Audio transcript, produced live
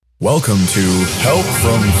Welcome to Help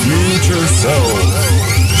from Future Self.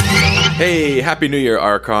 Hey, Happy New Year,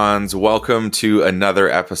 Archons. Welcome to another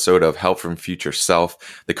episode of Help from Future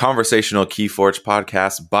Self, the conversational Keyforge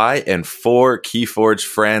podcast by and for Keyforge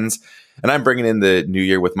friends. And I'm bringing in the new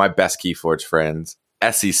year with my best Keyforge friends,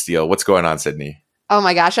 Essie Steele. What's going on, Sydney? Oh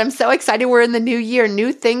my gosh, I'm so excited. We're in the new year.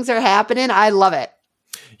 New things are happening. I love it.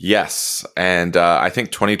 Yes, and I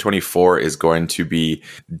think 2024 is going to be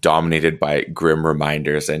dominated by grim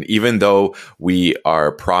reminders. And even though we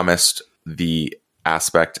are promised the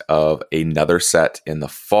aspect of another set in the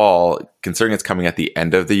fall, considering it's coming at the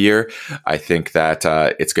end of the year, I think that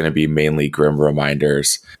it's going to be mainly grim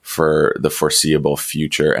reminders for the foreseeable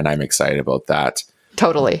future, and I'm excited about that.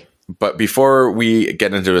 Totally. But before we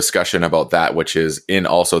get into a discussion about that, which is in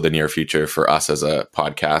also the near future for us as a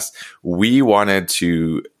podcast, we wanted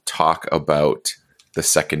to talk about the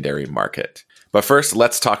secondary market. But first,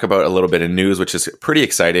 let's talk about a little bit of news, which is pretty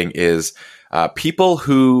exciting, is people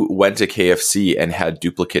who went to KFC and had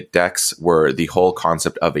duplicate decks, where the whole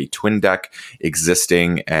concept of a twin deck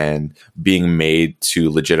existing and being made to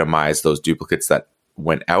legitimize those duplicates that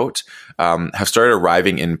went out, have started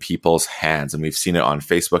arriving in people's hands. And we've seen it on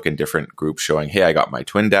Facebook and different groups showing, hey, I got my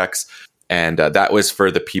twin decks. And that was for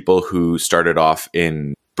the people who started off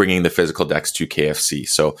in bringing the physical decks to KFC.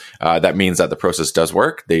 So that means that the process does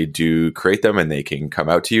work. They do create them and they can come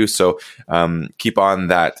out to you. So keep on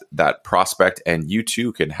that prospect, and you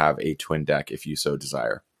too can have a twin deck if you so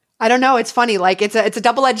desire. I don't know. It's funny. Like it's a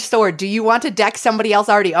double-edged sword. Do you want a deck somebody else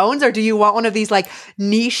already owns, or do you want one of these like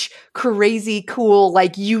niche, crazy, cool,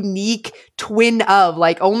 like unique twin of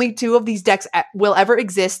like only two of these decks will ever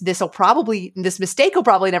exist? This mistake will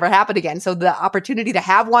probably never happen again. So the opportunity to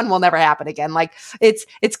have one will never happen again. Like it's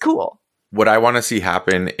cool. What I want to see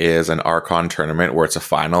happen is an Archon tournament where it's a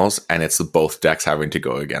finals and it's both decks having to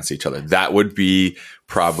go against each other. That would be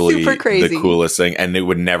probably the coolest thing, and it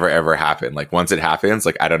would never ever happen. Like once it happens,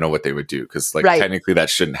 like I don't know what they would do, because like technically that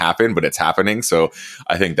shouldn't happen, but it's happening. So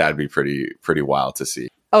I think that'd be pretty wild to see.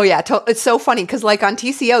 Oh yeah, it's so funny because like on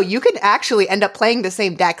TCO, you can actually end up playing the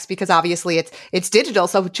same decks because obviously it's digital,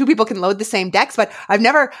 so two people can load the same decks. But I've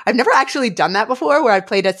never actually done that before, where I've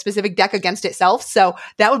played a specific deck against itself. So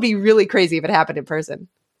that would be really crazy if it happened in person.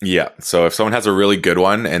 Yeah. So if someone has a really good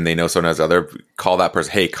one and they know someone has other, call that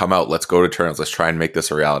person. Hey, come out. Let's go to tournaments. Let's try and make this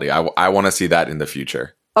a reality. I want to see that in the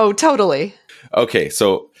future. Oh, totally. Okay,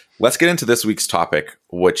 so let's get into this week's topic,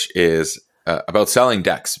 which is about selling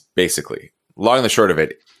decks, basically. Long and the short of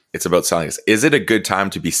it, it's about selling decks. Is it a good time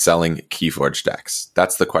to be selling Keyforge decks?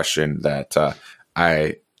 That's the question that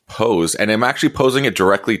I pose. And I'm actually posing it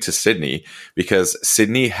directly to Sydney, because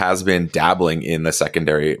Sydney has been dabbling in the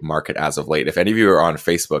secondary market as of late. If any of you are on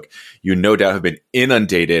Facebook, you no doubt have been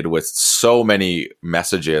inundated with so many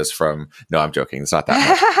messages from, no, I'm joking. It's not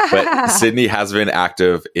that much. But Sydney has been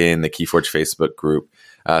active in the Keyforge Facebook group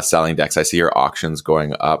selling decks. I see her auctions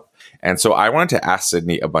going up. And so I wanted to ask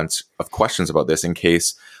Sydney a bunch of questions about this in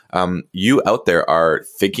case you out there are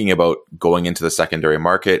thinking about going into the secondary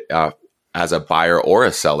market as a buyer or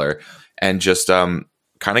a seller, and just kind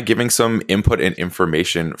of giving some input and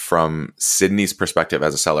information from Sydney's perspective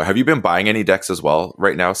as a seller. Have you been buying any decks as well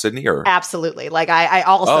right now, Sydney? Or absolutely. Like I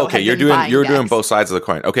also okay, you're doing both sides of the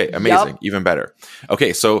coin. Okay, amazing, Yep. Even better.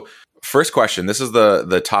 Okay, so first question. This is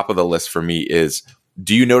the top of the list for me. Is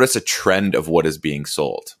do you notice a trend of what is being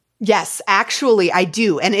sold? Yes, actually, I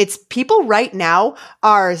do. And it's people right now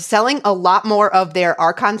are selling a lot more of their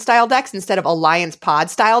Archon style decks instead of Alliance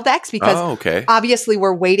Pod style decks, because obviously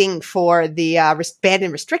we're waiting for the banned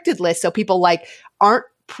and restricted list. So people like aren't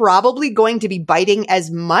probably going to be biting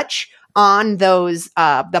as much on those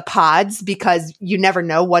the pods, because you never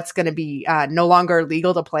know what's going to be no longer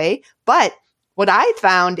legal to play. But what I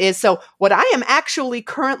found is, so what I am actually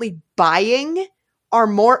currently buying are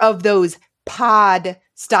more of those pod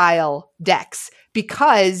style decks,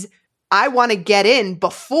 because I want to get in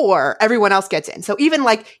before everyone else gets in. So even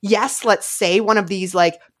like, yes, let's say one of these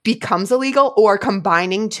like becomes illegal, or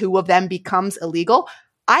combining two of them becomes illegal,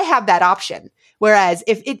 I have that option. Whereas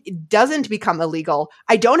if it doesn't become illegal,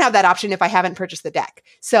 I don't have that option if I haven't purchased the deck.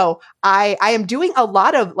 So I am doing a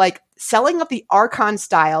lot of like selling of the Archon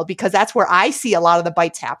style, because that's where I see a lot of the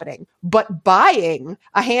bites happening, but buying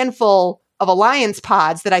a handful Alliance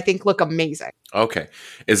pods that I think look amazing. Okay.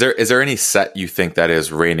 Is there any set you think that is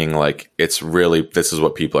reigning, like it's really, this is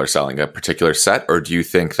what people are selling, a particular set? Or do you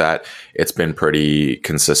think that it's been pretty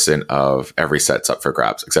consistent of every set's up for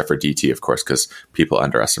grabs, except for DT, of course, because people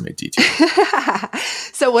underestimate DT?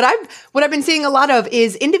 So what I've been seeing a lot of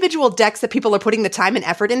is individual decks that people are putting the time and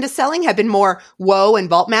effort into selling have been more WoW and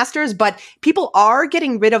Vault Masters, but people are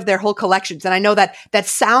getting rid of their whole collections. And I know that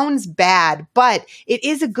sounds bad, but it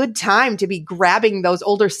is a good time to be grabbing those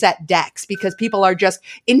older set decks because people are just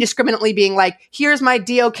indiscriminately being like, here's my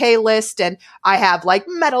DOK list, and I have like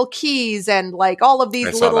metal keys and like all of these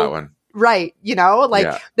I saw that one. Right.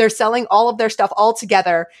 They're selling all of their stuff all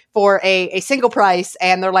together for a single price,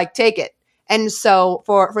 and they're like, take it. And so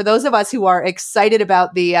for those of us who are excited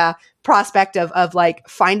about the prospect of like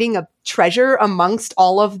finding a treasure amongst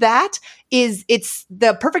all of that, it's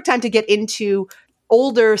the perfect time to get into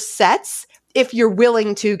older sets if you're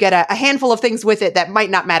willing to get a handful of things with it that might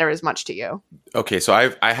not matter as much to you. Okay, so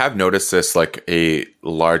I have noticed this, like a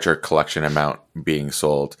larger collection amount being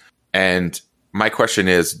sold. And my question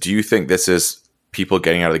is, do you think this is people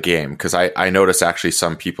getting out of the game? Because I noticed actually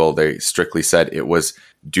some people, they strictly said it was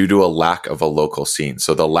due to a lack of a local scene.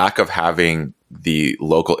 So the lack of having the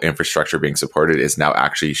local infrastructure being supported is now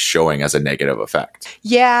actually showing as a negative effect.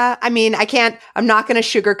 Yeah, I mean, I'm not going to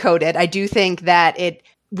sugarcoat it. I do think that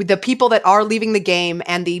the people that are leaving the game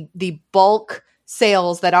and the bulk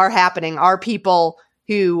sales that are happening are people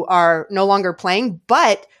who are no longer playing,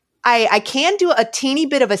 but I can do a teeny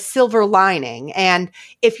bit of a silver lining. And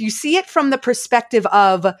if you see it from the perspective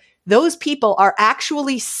of those people are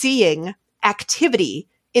actually seeing activity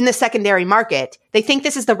in the secondary market, they think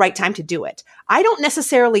this is the right time to do it. I don't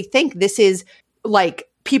necessarily think this is like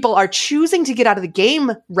people are choosing to get out of the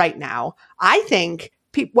game right now. I think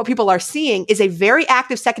what people are seeing is a very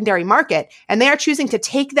active secondary market, and they are choosing to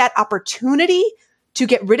take that opportunity to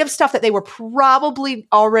get rid of stuff that they were probably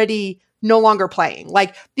already no longer playing.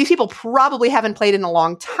 Like, these people probably haven't played in a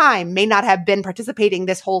long time, may not have been participating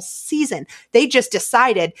this whole season. They just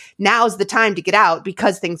decided now's the time to get out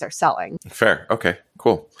because things are selling. Fair. Okay,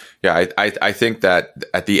 cool. Yeah, I think that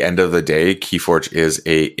at the end of the day, Keyforge is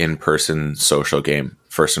a in-person social game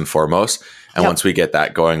first and foremost. And once we get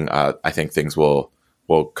that going, I think things will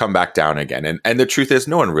come back down again. And the truth is,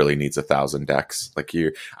 no one really needs 1,000 decks. Like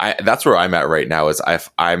that's where I'm at right now. Is if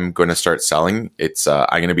I'm going to start selling, it's I'm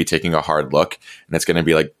going to be taking a hard look, and it's going to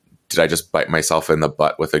be like, did I just bite myself in the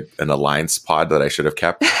butt with an Alliance pod that I should have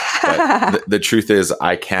kept? But the truth is,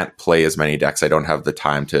 I can't play as many decks. I don't have the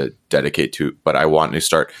time to dedicate to. But I want to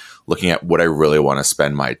start looking at what I really want to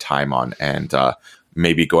spend my time on, and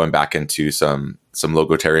maybe going back into some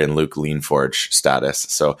Logotarian Luke Leanforge status.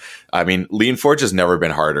 So, I mean, Leanforge has never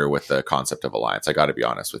been harder with the concept of Alliance. I got to be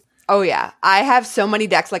honest with you. Oh, yeah. I have so many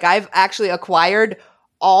decks. Like, I've actually acquired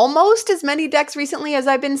almost as many decks recently as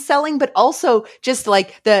I've been selling, but also just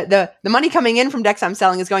like the money coming in from decks I'm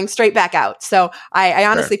selling is going straight back out. So I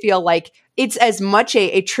honestly feel like it's as much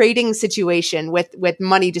a trading situation with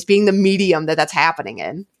money just being the medium that's happening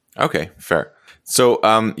in. Okay, fair. So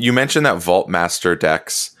you mentioned that Vault Master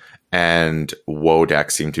decks and WoW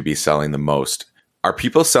decks seem to be selling the most. Are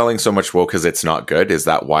people selling so much WoW because it's not good? Is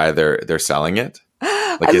that why they're selling it?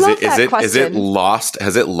 Like, is it lost?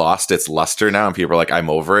 Has it lost its luster now? And people are like, I'm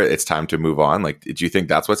over it. It's time to move on. Like, do you think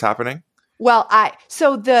that's what's happening? Well,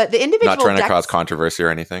 so the individual not trying decks, to cause controversy or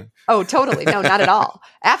anything. Oh, totally. No, not at all.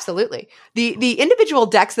 Absolutely. The individual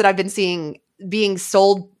decks that I've been seeing being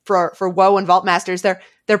sold for WoW and Vault Masters,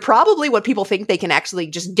 they're probably what people think they can actually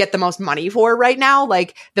just get the most money for right now.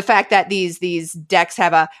 Like, the fact that these decks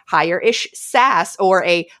have a higher-ish SAS or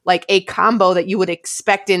a combo that you would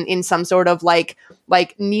expect in some sort of like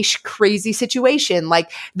niche crazy situation.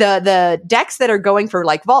 Like, the decks that are going for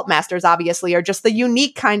like Vault Masters obviously are just the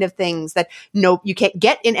unique kind of things that you can't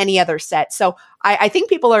get in any other set. So I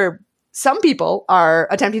think some people are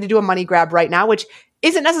attempting to do a money grab right now, which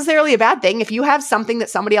isn't necessarily a bad thing. If you have something that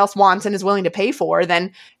somebody else wants and is willing to pay for,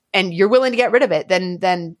 and you're willing to get rid of it,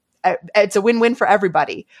 then it's a win-win for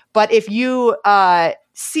everybody. But if you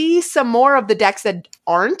see some more of the decks that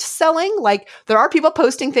aren't selling, like, there are people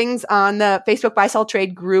posting things on the Facebook Buy Sell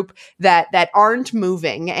Trade group that aren't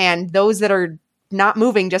moving, and those that are not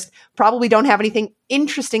moving just probably don't have anything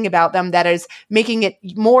interesting about them that is making it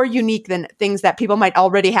more unique than things that people might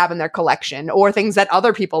already have in their collection or things that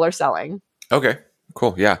other people are selling. Okay.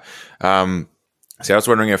 Cool. Yeah. See, I was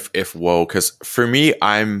wondering if WoW, because for me,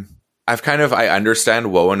 I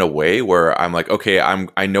understand WoW in a way where I'm like, okay,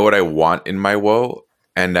 I know what I want in my WoW,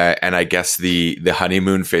 and I guess the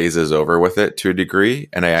honeymoon phase is over with it to a degree,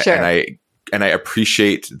 and I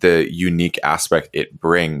appreciate the unique aspect it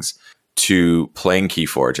brings. to playing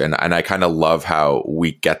Keyforge, and I kind of love how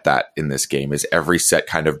we get that in this game. Is every set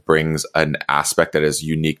kind of brings an aspect that is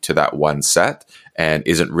unique to that one set and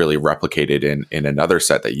isn't really replicated in another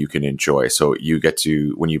set that you can enjoy. So you get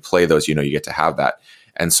to, when you play those, you get to have that.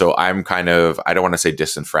 And so I'm kind of, I don't want to say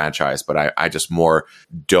disenfranchised, but I just more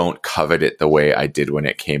don't covet it the way I did when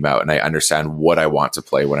it came out. And I understand what I want to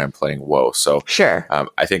play when I'm playing WoW. So sure.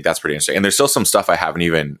 I think that's pretty interesting. And there's still some stuff I haven't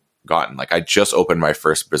even gotten. Like I just opened my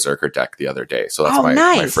first Berserker deck the other day. So that's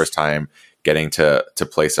my first time getting to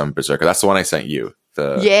play some Berserker. That's the one I sent you.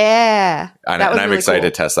 And I'm really excited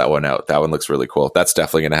to test that one out. That one looks really cool. That's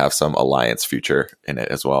definitely going to have some Alliance future in it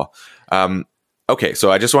as well. Okay,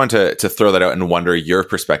 so I just wanted to throw that out and wonder your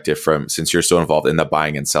perspective from, since you're so involved in the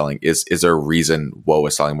buying and selling, is there a reason WoW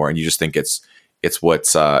is selling more, and you just think it's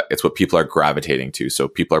what people are gravitating to, so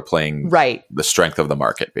people are playing the strength of the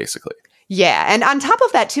market, basically. Yeah, and on top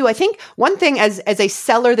of that too, I think one thing as a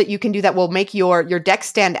seller that you can do that will make your deck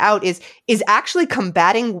stand out is actually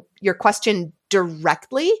combating your question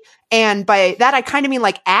directly, and by that I kind of mean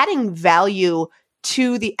like adding value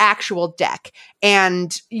to the actual deck,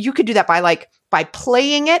 and you could do that by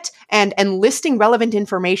playing it and listing relevant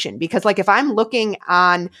information. Because like if I'm looking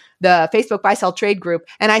on the Facebook buy sell trade group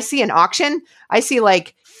and I see an auction, I see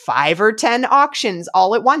like 5 or 10 auctions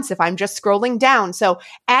all at once if I'm just scrolling down. So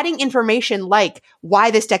adding information like why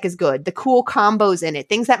this deck is good, the cool combos in it,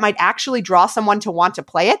 things that might actually draw someone to want to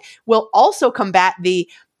play it, will also combat the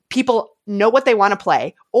people know what they want to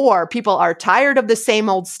play, or people are tired of the same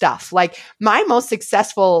old stuff. Like my most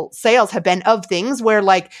successful sales have been of things where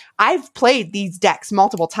like I've played these decks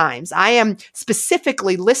multiple times. I am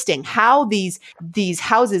specifically listing how these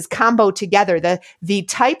houses combo together, the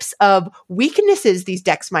types of weaknesses these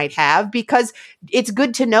decks might have, because it's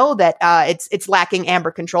good to know that it's lacking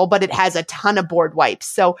amber control, but it has a ton of board wipes.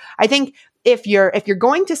 So I think if you're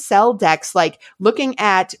going to sell decks, like looking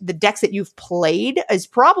at the decks that you've played is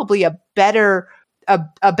probably a better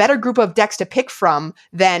group of decks to pick from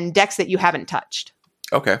than decks that you haven't touched.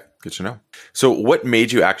 Okay, good to know. So what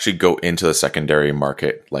made you actually go into the secondary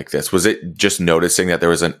market like this? Was it just noticing that there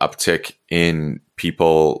was an uptick in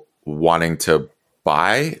people wanting to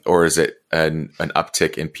buy, or is it an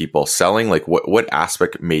uptick in people selling? Like what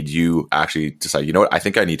aspect made you actually decide, you know what, I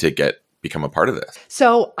think I need to become a part of this?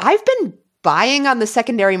 So I've been buying on the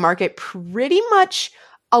secondary market pretty much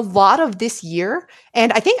a lot of this year.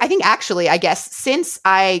 And I think actually, I guess, since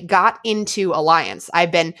I got into Alliance,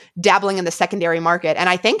 I've been dabbling in the secondary market. And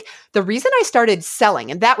I think the reason I started selling,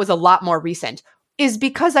 and that was a lot more recent, is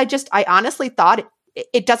because I honestly thought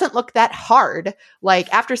it doesn't look that hard.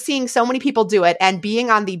 Like after seeing so many people do it and being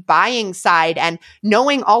on the buying side and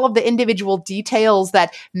knowing all of the individual details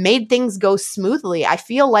that made things go smoothly, I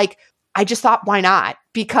feel like I just thought, why not?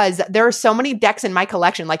 Because there are so many decks in my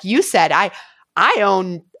collection. Like you said, I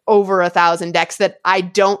own over 1,000 decks that I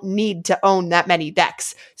don't need to own that many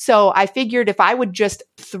decks. So I figured if I would just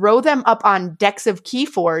throw them up on Decks of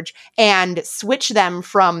Keyforge and switch them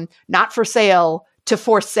from not for sale to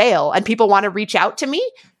for sale, and people want to reach out to me,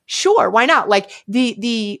 sure, why not? Like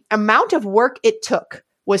the amount of work it took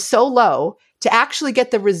was so low to actually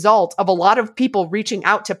get the result of a lot of people reaching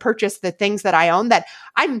out to purchase the things that I own that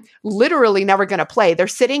I'm literally never going to play. They're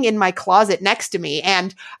sitting in my closet next to me.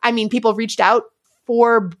 And I mean, people reached out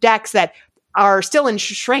for decks that are still in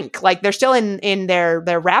shrink. Like they're still in their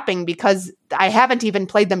wrapping because I haven't even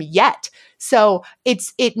played them yet. So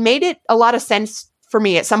it made it a lot of sense for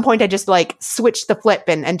me. At some point, I just like switched the flip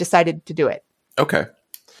and decided to do it. Okay.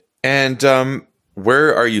 And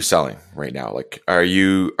where are you selling right now? Like, are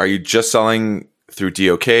you just selling through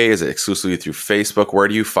DOK? Is it exclusively through Facebook? Where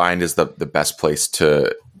do you find is the best place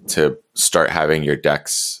to start having your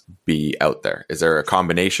decks be out there? Is there a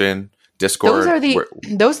combination? Discord?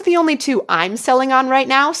 Those are the only two I'm selling on right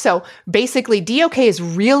now. So basically, DOK is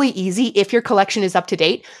really easy if your collection is up to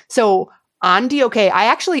date. So on DOK, I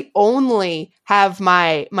actually only have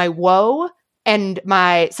my WoW and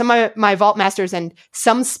some of my Vault Masters and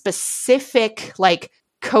some specific like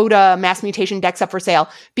Coda mass mutation decks up for sale,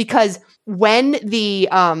 because when the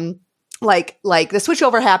like the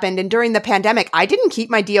switchover happened and during the pandemic, I didn't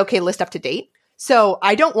keep my DOK list up to date. So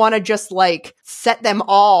I don't want to just like set them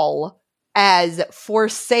all as for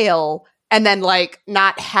sale and then like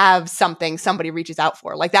not have something somebody reaches out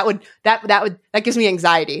for. Like that gives me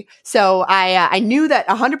anxiety. So I knew that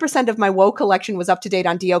 100% of my WoW collection was up to date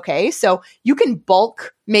on DOK. So you can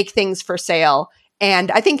bulk make things for sale. And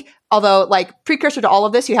I think, although like precursor to all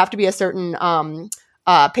of this, you have to be a certain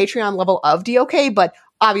Patreon level of DOK, but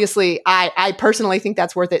obviously, I personally think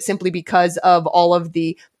that's worth it simply because of all of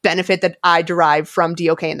the benefit that I derive from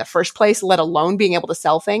DOK in the first place, let alone being able to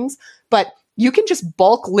sell things. But you can just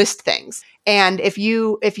bulk list things. And if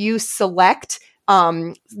you select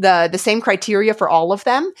the same criteria for all of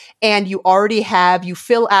them, and you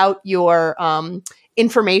fill out your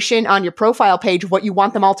information on your profile page, what you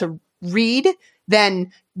want them all to read,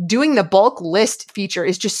 then doing the bulk list feature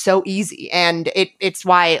is just so easy. And it's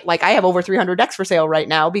why, like, I have over 300 decks for sale right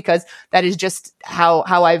now, because that is just how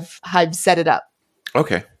I've set it up.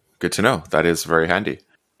 Okay, good to know. That is very handy.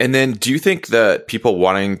 And then do you think that people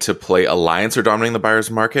wanting to play Alliance are dominating the buyer's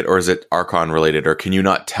market, or is it Archon related, or can you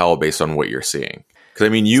not tell based on what you're seeing? Because I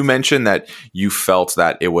mean, you mentioned that you felt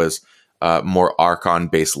that it was more Archon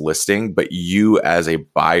based listing, but you as a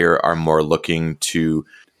buyer are more looking to,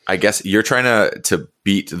 I guess you're trying to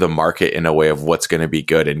beat the market in a way of what's going to be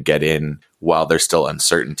good and get in while there's still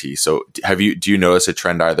uncertainty. So do you notice a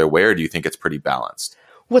trend either way, or do you think it's pretty balanced?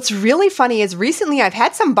 What's really funny is recently I've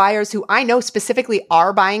had some buyers who I know specifically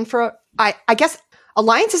are buying for, I guess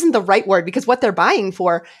Alliance isn't the right word, because what they're buying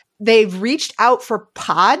for, they've reached out for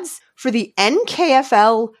pods for the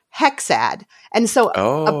NKFL Hexad. And so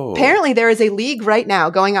apparently there is a league right now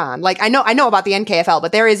going on. Like I know about the NKFL,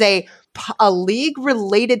 but there is a league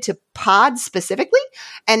related to pods specifically.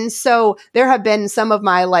 And so there have been some of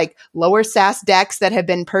my like lower SAS decks that have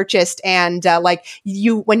been purchased, and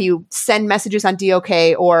when you send messages on DOK,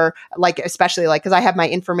 or like, especially like, cause I have my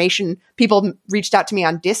information, people reached out to me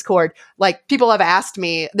on Discord. Like people have asked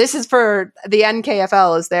me, this is for the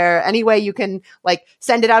NKFL. Is there any way you can like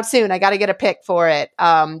send it out soon? I got to get a pick for it.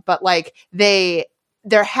 But like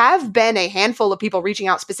there have been a handful of people reaching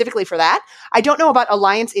out specifically for that. I don't know about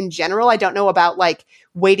Alliance in general. I don't know about like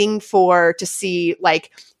waiting to see like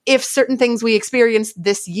if certain things we experienced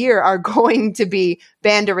this year are going to be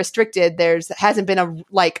banned or restricted. Hasn't been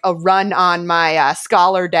a run on my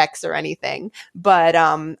Scholar decks or anything. But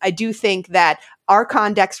I do think that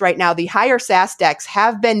Archon decks right now, the higher SAS decks,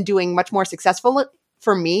 have been doing much more successful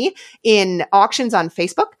for me in auctions on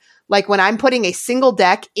Facebook. Like when I'm putting a single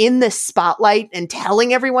deck in the spotlight and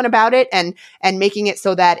telling everyone about it, and making it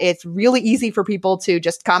so that it's really easy for people to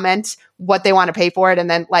just comment what they want to pay for it, and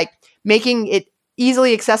then like making it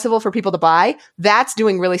easily accessible for people to buy, that's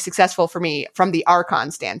doing really successful for me from the Archon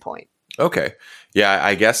standpoint. Okay. Yeah,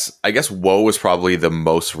 I guess WoW is probably the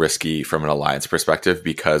most risky from an Alliance perspective,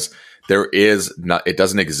 because it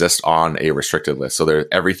doesn't exist on a restricted list. So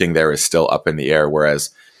everything there is still up in the air,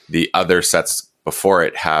 whereas the other sets before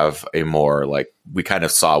it have a more like, we kind of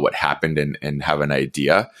saw what happened and have an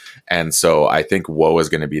idea. And so I think WoW is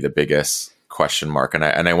going to be the biggest question mark. And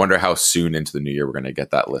I wonder how soon into the new year we're going to get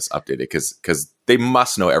that list updated, because they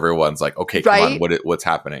must know everyone's like, okay, come on, what's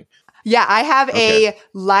happening? Yeah, I have a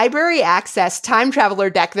library access time traveler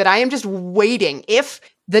deck that I am just waiting. If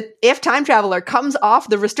Time Traveler comes off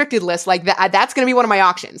the restricted list, like that's going to be one of my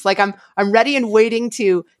auctions. Like I'm ready and waiting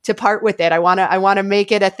to part with it. I want to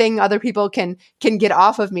make it a thing other people can get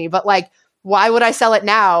off of me. But like, why would I sell it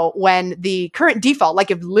now when the current default, like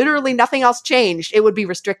if literally nothing else changed, it would be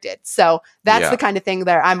restricted. So that's the kind of thing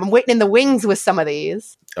there. I'm waiting in the wings with some of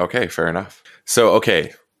these. Okay, fair enough. So,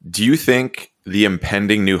 do you think the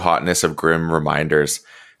impending new hotness of Grim Reminders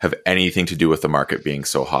have anything to do with the market being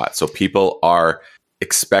so hot? So people are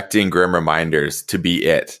expecting Grim Reminders to be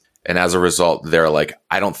it. And as a result, they're like,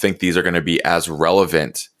 I don't think these are going to be as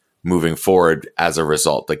relevant moving forward as a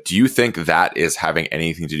result. Like, do you think that is having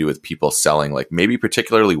anything to do with people selling, like maybe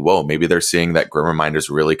particularly WoW? Maybe they're seeing that Grim Reminders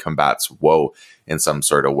really combats WoW in some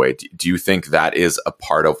sort of way. Do you think that is a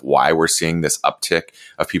part of why we're seeing this uptick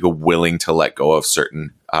of people willing to let go of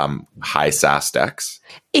certain high SAS decks?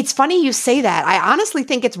 It's funny you say that. I honestly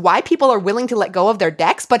think it's why people are willing to let go of their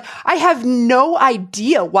decks, but I have no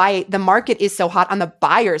idea why the market is so hot on the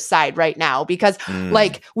buyer's side right now, because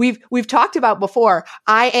like we've talked about before,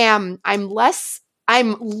 I'm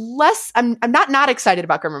not excited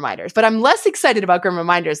about Grim Reminders, but I'm less excited about Grim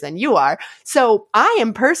Reminders than you are. So I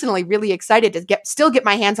am personally really excited to still get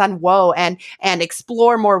my hands on WoW and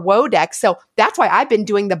explore more WoW decks. So that's why I've been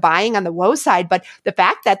doing the buying on the WoW side. But the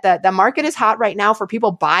fact that the market is hot right now for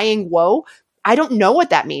people buying WoW, I don't know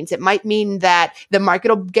what that means. It might mean that the market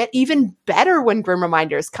will get even better when Grim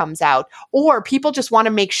Reminders comes out, or people just want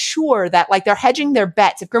to make sure that like they're hedging their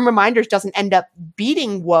bets. If Grim Reminders doesn't end up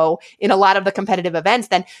beating WoW in a lot of the competitive events,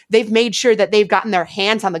 then they've made sure that they've gotten their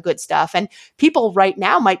hands on the good stuff. And people right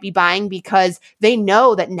now might be buying because they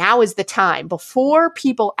know that now is the time, before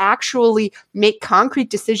people actually make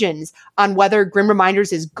concrete decisions on whether Grim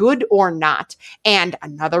Reminders is good or not. And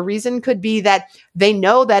another reason could be that they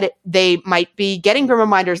know that they might might be getting Grim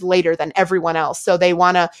Reminders later than everyone else. So they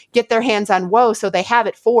want to get their hands on WoW so they have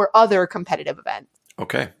it for other competitive events.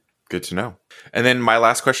 Okay, good to know. And then my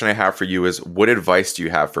last question I have for you is, what advice do you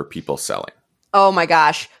have for people selling? Oh my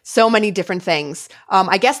gosh, so many different things.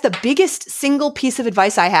 I guess the biggest single piece of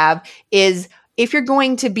advice I have is, if you're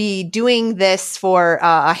going to be doing this for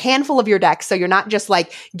a handful of your decks, so you're not just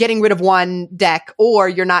like getting rid of one deck, or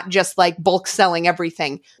you're not just like bulk selling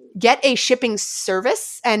everything, get a shipping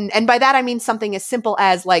service. And by that, I mean something as simple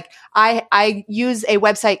as like, I use a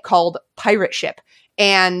website called Pirate Ship.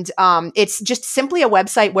 And it's just simply a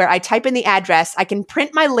website where I type in the address. I can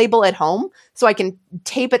print my label at home, so I can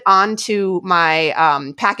tape it onto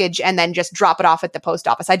my package and then just drop it off at the post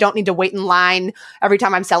office. I don't need to wait in line every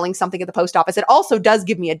time I'm selling something at the post office. It also does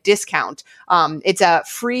give me a discount. It's a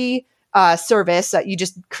free service. You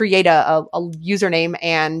just create a username,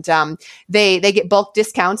 and they get bulk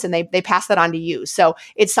discounts, and they pass that on to you. So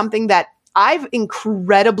it's something that I've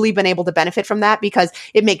incredibly been able to benefit from that, because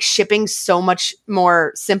it makes shipping so much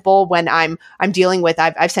more simple when I'm dealing with,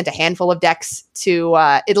 I've sent a handful of decks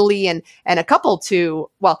to Italy and a couple to,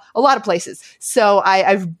 well, a lot of places. So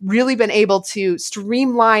I've really been able to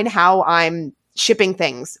streamline how I'm shipping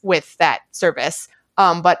things with that service.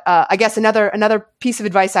 But I guess another piece of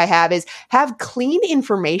advice I have is have clean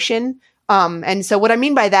information. And so what I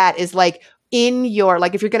mean by that is like, in your,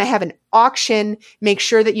 like, if you're going to have an auction, make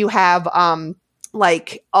sure that you have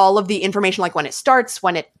like all of the information, like when it starts,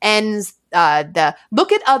 when it ends,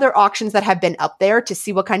 look at other auctions that have been up there to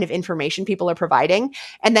see what kind of information people are providing.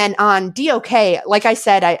 And then on DOK, like I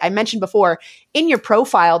said, I mentioned before, in your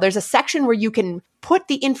profile, there's a section where you can put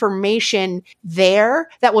the information there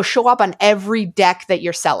that will show up on every deck that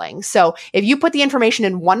you're selling. So if you put the information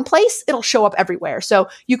in one place, it'll show up everywhere. So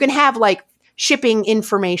you can have like shipping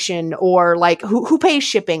information, or like who pays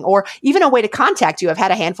shipping, or even a way to contact you. I've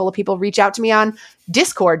had a handful of people reach out to me on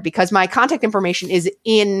Discord because my contact information is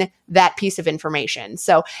in that piece of information.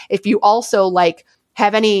 So if you also like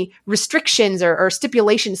have any restrictions or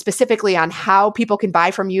stipulations specifically on how people can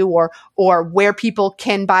buy from you, or where people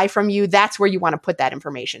can buy from you, that's where you want to put that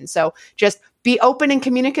information. So just be open and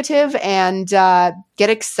communicative, and get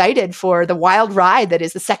excited for the wild ride that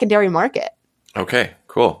is the secondary market. Okay,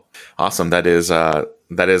 cool. Awesome. That is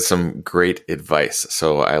some great advice.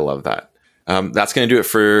 So I love that. That's going to do it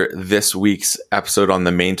for this week's episode on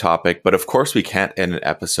the main topic. But of course, we can't end an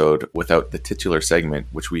episode without the titular segment,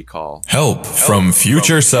 which we call Help from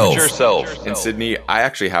Future Self. And Sydney, I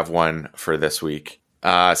actually have one for this week.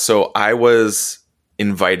 So I was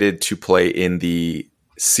invited to play in the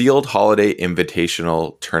Sealed Holiday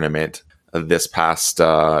Invitational Tournament this past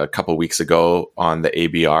couple weeks ago on the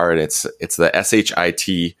ABR, and it's the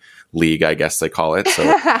SHIT League, I guess they call it. So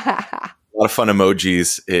a lot of fun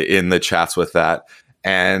emojis in the chats with that.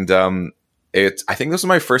 And I think this was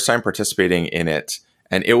my first time participating in it,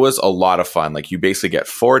 and it was a lot of fun. Like, you basically get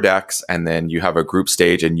 4 decks, and then you have a group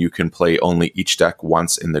stage, and you can play only each deck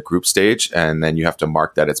once in the group stage, and then you have to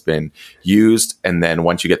mark that it's been used. And then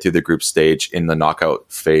once you get through the group stage in the knockout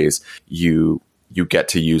phase, you get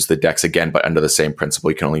to use the decks again, but under the same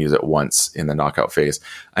principle. You can only use it once in the knockout phase.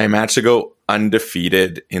 I managed to go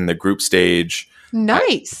undefeated in the group stage.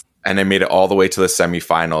 Nice. And I made it all the way to the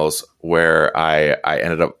semifinals, where I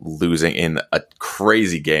ended up losing in a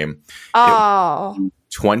crazy game. Oh.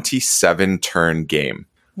 27 turn game.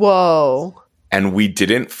 Whoa. And we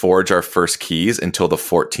didn't forge our first keys until the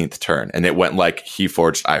 14th turn. And it went like he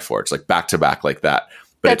forged, I forged, like back to back like that.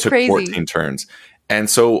 But That's it took crazy. 14 turns. And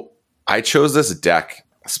so I chose this deck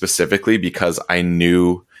specifically because I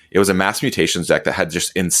knew it was a mass mutations deck that had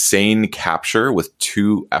just insane capture with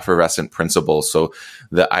 2 effervescent principles. So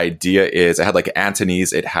the idea is, it had like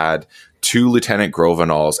Antonese, it had 2 Lieutenant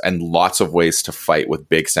Grovenals, and lots of ways to fight with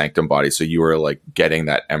big Sanctum bodies. So you were like getting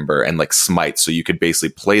that Ember, and like smite. So you could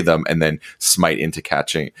basically play them and then smite into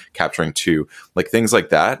capturing 2, like things like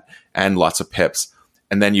that, and lots of pips.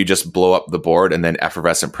 And then you just blow up the board, and then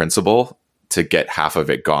effervescent principle to get half of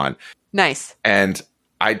it gone. Nice. And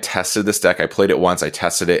I tested this deck. I played it once. I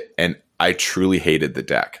tested it, and I truly hated the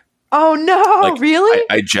deck. Oh no, really?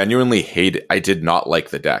 I genuinely I did not like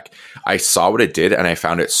the deck. I saw what it did, and I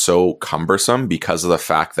found it so cumbersome because of the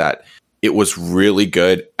fact that it was really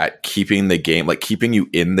good at keeping the game, like keeping you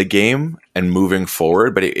in the game and moving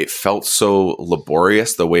forward, but it felt so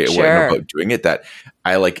laborious the way it went about doing it, that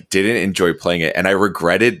I like didn't enjoy playing it. And I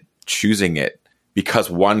regretted choosing it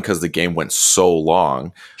because, 1, because the game went so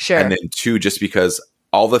long. Sure. And then 2, just because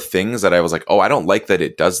all the things that I was like, oh, I don't like that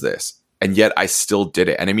it does this. And yet I still did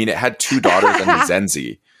it. And I mean, it had 2 daughters and a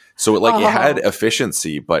Zenzi. So it had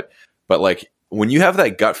efficiency, but like when you have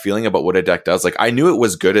that gut feeling about what a deck does, like I knew it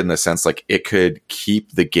was good in the sense like it could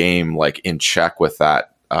keep the game like in check with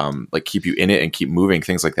that, like keep you in it and keep moving,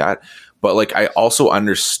 things like that. But like I also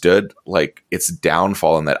understood like its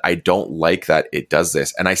downfall in that I don't like that it does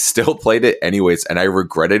this, and I still played it anyways, and I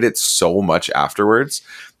regretted it so much afterwards.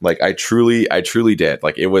 Like I truly did.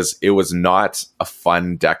 Like it was not a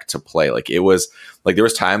fun deck to play. Like it was like there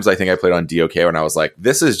was times I think I played on DOK when I was like,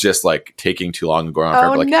 this is just like taking too long and going on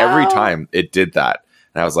forever. Like every time it did that,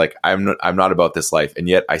 and I was like, I'm not about this life, and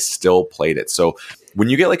yet I still played it. So when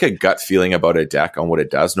you get like a gut feeling about a deck on what it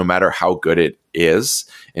does, no matter how good it is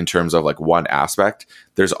in terms of like one aspect,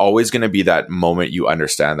 there's always going to be that moment you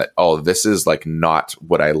understand that, oh, this is like not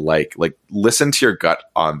what I like. Like listen to your gut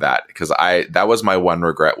on that, because that was my one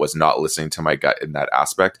regret, was not listening to my gut in that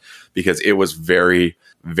aspect, because it was very,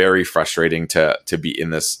 very frustrating to be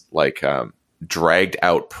in this like dragged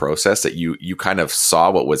out process that you kind of saw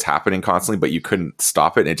what was happening constantly, but you couldn't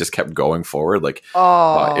stop it, and it just kept going forward. Like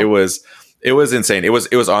it was insane. It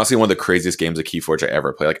was honestly one of the craziest games of Keyforge I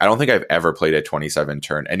ever played. Like I don't think I've ever played a 27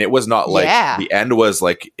 turn, and it was not like the end was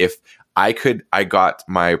like if I got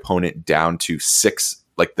my opponent down to 6.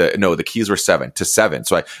 Like the keys were 7 to 7.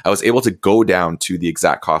 So I was able to go down to the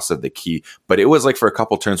exact cost of the key, but it was like for a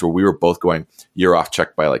couple turns where we were both going, you're off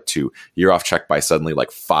check by like 2, you're off check by suddenly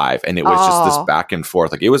like 5. And it was just this back and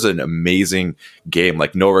forth. Like it was an amazing game,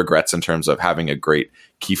 like no regrets in terms of having a great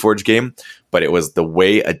Keyforge game, but it was the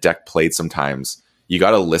way a deck played sometimes. You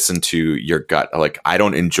got to listen to your gut. Like I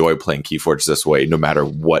don't enjoy playing Keyforge this way, no matter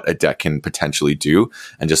what a deck can potentially do,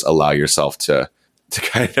 and just allow yourself to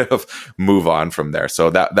kind of move on from there. So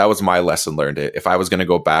that was my lesson learned. If I was going to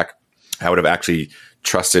go back, I would have actually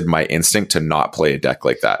trusted my instinct to not play a deck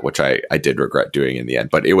like that, which I did regret doing in the end.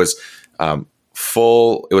 But it was it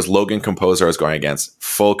was Logan Composer I was going against.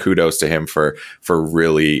 Full kudos to him for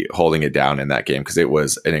really holding it down in that game, because it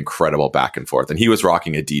was an incredible back and forth. And he was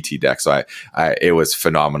rocking a DT deck. So it was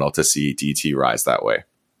phenomenal to see DT rise that way.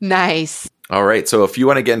 Nice. All right. So if you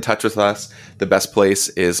want to get in touch with us, the best place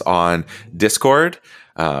is on Discord.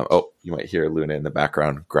 You might hear Luna in the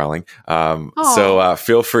background growling. So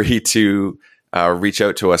feel free to reach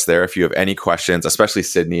out to us there if you have any questions, especially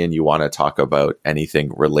Sydney, and you want to talk about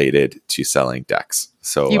anything related to selling decks.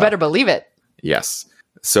 So you better believe it. Yes.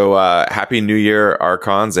 So happy New Year,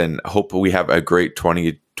 Archons, and hope we have a great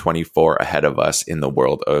 2024 ahead of us in the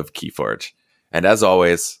world of Keyforge. And as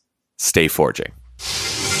always, stay forging.